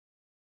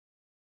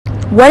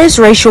What is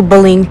racial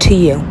bullying to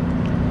you?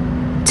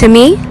 To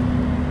me,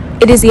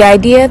 it is the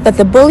idea that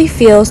the bully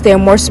feels they are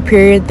more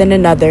superior than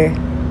another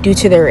due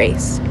to their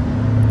race.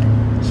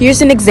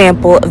 Here's an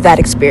example of that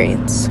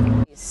experience.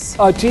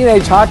 A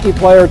teenage hockey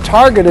player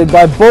targeted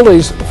by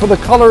bullies for the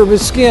color of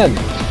his skin.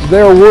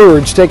 Their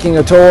words taking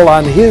a toll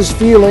on his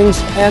feelings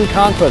and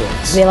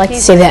confidence. They like to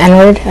say the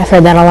N-word. I've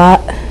heard that a lot.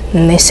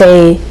 And they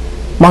say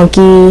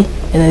monkey,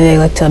 and then they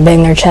like to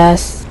bang their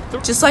chest.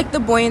 Just like the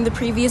boy in the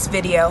previous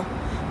video,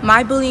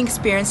 my bullying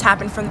experience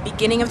happened from the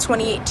beginning of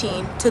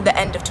 2018 to the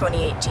end of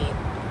 2018.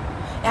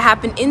 It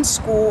happened in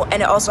school,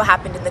 and it also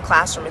happened in the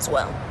classroom as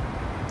well.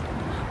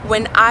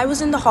 When I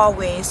was in the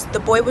hallways,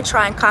 the boy would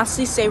try and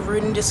constantly say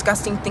rude and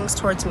disgusting things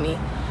towards me,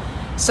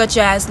 such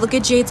as, "Look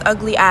at Jade's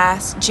ugly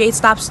ass. Jade,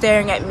 stop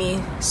staring at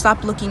me.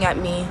 Stop looking at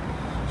me.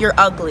 You're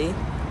ugly."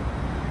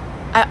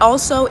 I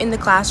also, in the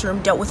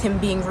classroom, dealt with him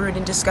being rude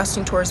and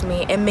disgusting towards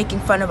me and making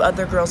fun of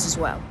other girls as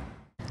well.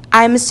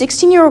 I am a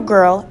 16-year-old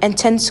girl and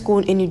attend school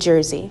in New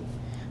Jersey.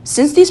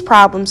 Since these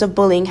problems of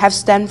bullying have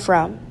stemmed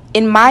from,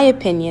 in my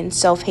opinion,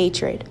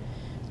 self-hatred,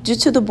 due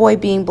to the boy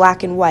being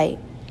black and white,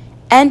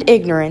 and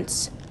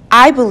ignorance,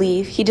 I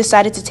believe he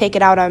decided to take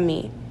it out on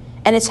me,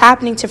 and it's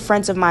happening to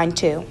friends of mine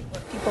too.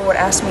 People would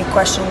ask me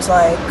questions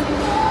like,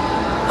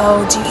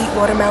 "Oh, do you eat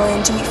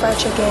watermelon? Do you eat fried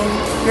chicken?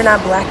 You're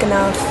not black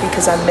enough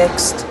because I'm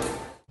mixed."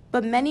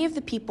 But many of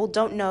the people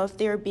don't know if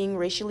they are being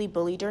racially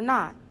bullied or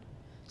not.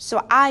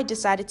 So I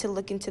decided to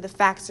look into the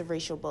facts of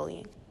racial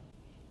bullying.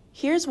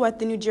 Here's what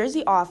the New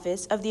Jersey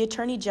office of the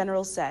Attorney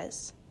General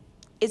says.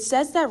 It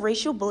says that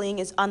racial bullying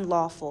is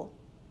unlawful.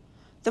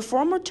 The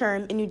formal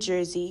term in New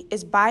Jersey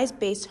is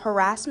bias-based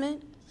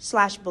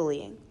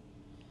harassment/bullying.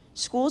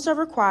 Schools are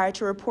required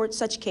to report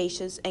such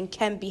cases and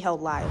can be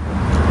held liable.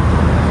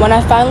 When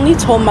I finally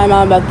told my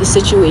mom about the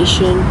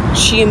situation,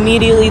 she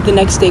immediately the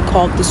next day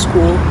called the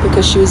school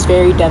because she was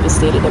very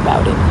devastated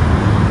about it.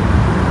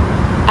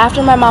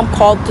 After my mom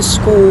called the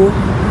school,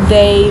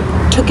 they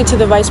took it to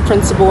the vice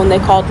principal and they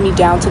called me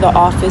down to the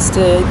office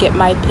to get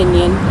my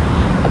opinion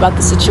about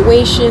the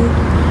situation.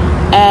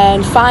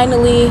 And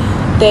finally,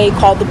 they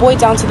called the boy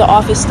down to the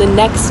office the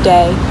next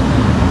day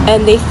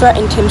and they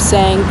threatened him,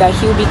 saying that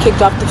he would be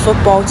kicked off the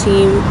football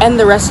team and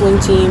the wrestling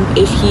team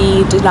if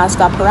he did not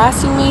stop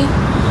harassing me.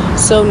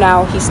 So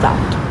now he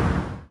stopped.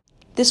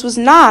 This was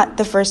not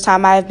the first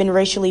time I have been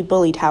racially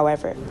bullied,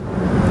 however.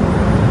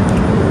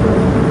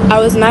 I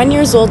was 9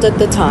 years old at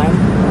the time.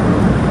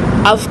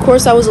 Of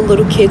course, I was a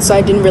little kid, so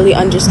I didn't really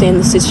understand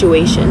the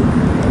situation.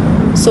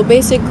 So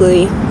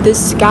basically,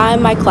 this guy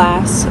in my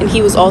class, and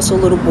he was also a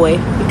little boy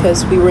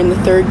because we were in the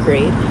 3rd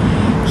grade,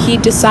 he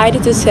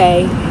decided to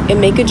say and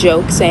make a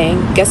joke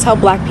saying, "Guess how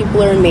black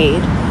people are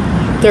made?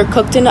 They're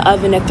cooked in the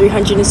oven at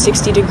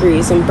 360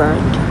 degrees and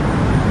burned."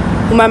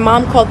 When my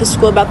mom called the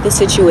school about the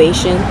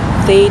situation,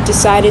 they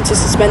decided to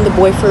suspend the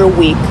boy for a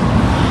week.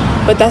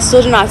 But that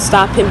still did not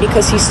stop him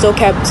because he still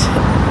kept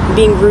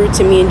being rude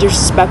to me and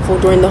disrespectful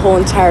during the whole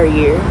entire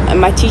year.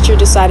 And my teacher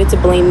decided to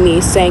blame me,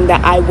 saying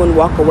that I wouldn't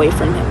walk away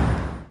from him.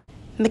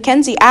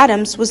 Mackenzie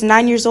Adams was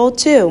 9 years old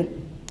too.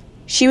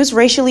 She was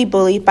racially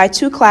bullied by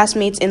 2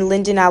 classmates in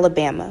Linden,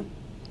 Alabama.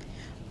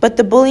 But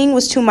the bullying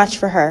was too much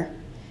for her.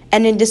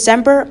 And in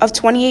December of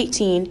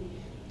 2018,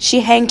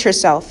 she hanged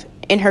herself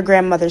in her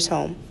grandmother's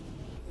home.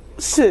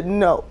 Should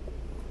know.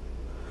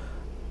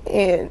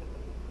 And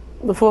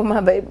before my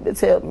baby to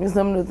tell me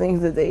some of the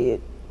things that they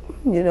had,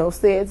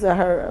 said to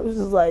her, I was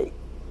just like,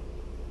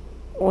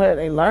 where are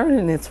they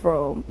learning this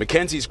from?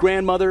 Mackenzie's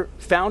grandmother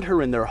found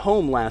her in their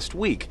home last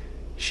week.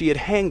 She had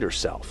hanged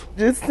herself.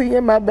 Just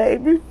seeing my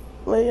baby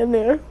laying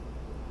there,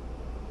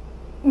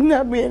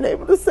 not being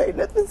able to say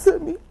nothing to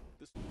me.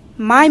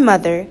 My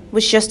mother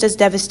was just as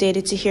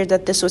devastated to hear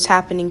that this was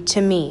happening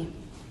to me.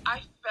 I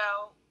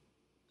felt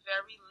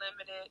very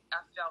limited.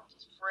 I felt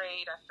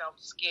afraid. I felt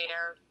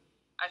scared.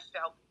 I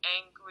felt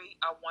angry.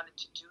 I wanted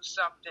to do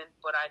something,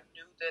 but I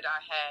knew that I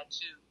had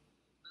to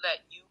let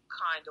you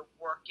kind of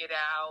work it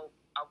out.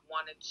 I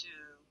wanted to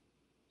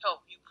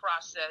help you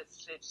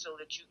process it so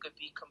that you could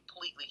be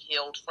completely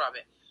healed from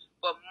it.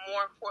 But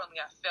more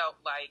importantly, I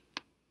felt like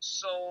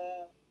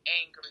so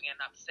angry and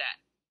upset.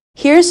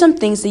 Here are some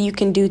things that you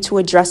can do to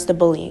address the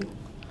bullying.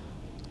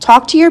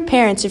 Talk to your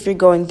parents if you're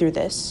going through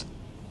this.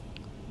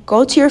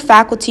 Go to your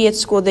faculty at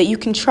school that you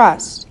can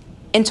trust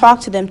and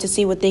talk to them to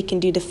see what they can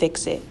do to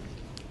fix it.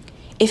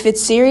 If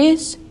it's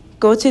serious,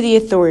 go to the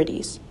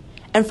authorities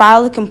and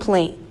file a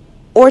complaint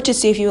or to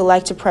see if you would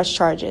like to press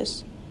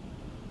charges.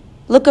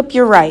 Look up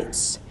your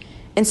rights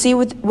and see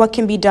what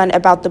can be done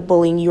about the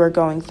bullying you are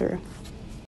going through.